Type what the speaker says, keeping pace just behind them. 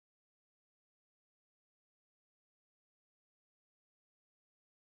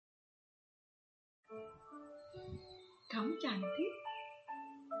Kamu cantik,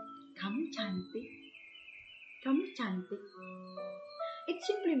 kamu cantik, kamu cantik. It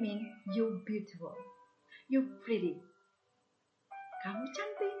simply means you beautiful, you pretty,